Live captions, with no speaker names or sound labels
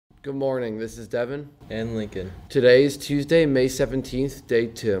Good morning, this is Devin. And Lincoln. Today is Tuesday, May 17th, day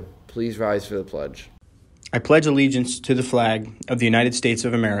 2. Please rise for the pledge. I pledge allegiance to the flag of the United States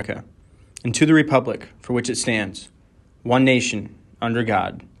of America and to the republic for which it stands, one nation, under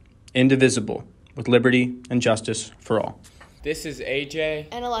God, indivisible, with liberty and justice for all. This is AJ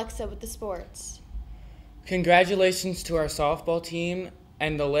and Alexa with the sports. Congratulations to our softball team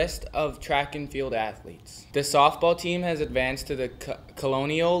and the list of track and field athletes. The softball team has advanced to the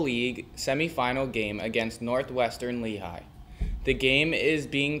Colonial League semifinal game against Northwestern Lehigh. The game is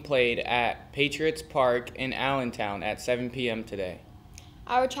being played at Patriots Park in Allentown at 7 p.m. today.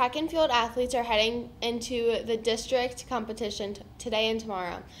 Our track and field athletes are heading into the district competition today and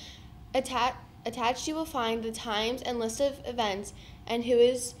tomorrow. Attached you will find the times and list of events and who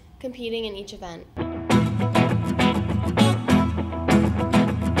is competing in each event.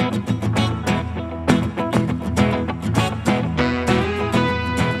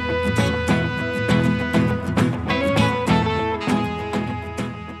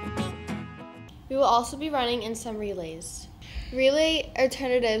 We will also be running in some relays. Relay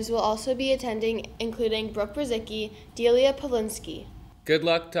alternatives will also be attending, including Brooke Brzezicki, Delia Polinsky. Good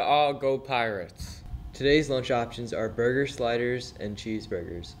luck to all Go Pirates. Today's lunch options are burger sliders and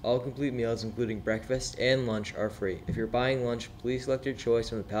cheeseburgers. All complete meals, including breakfast and lunch, are free. If you're buying lunch, please select your choice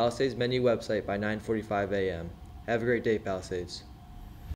from the Palisades menu website by 9:45 a.m. Have a great day, Palisades.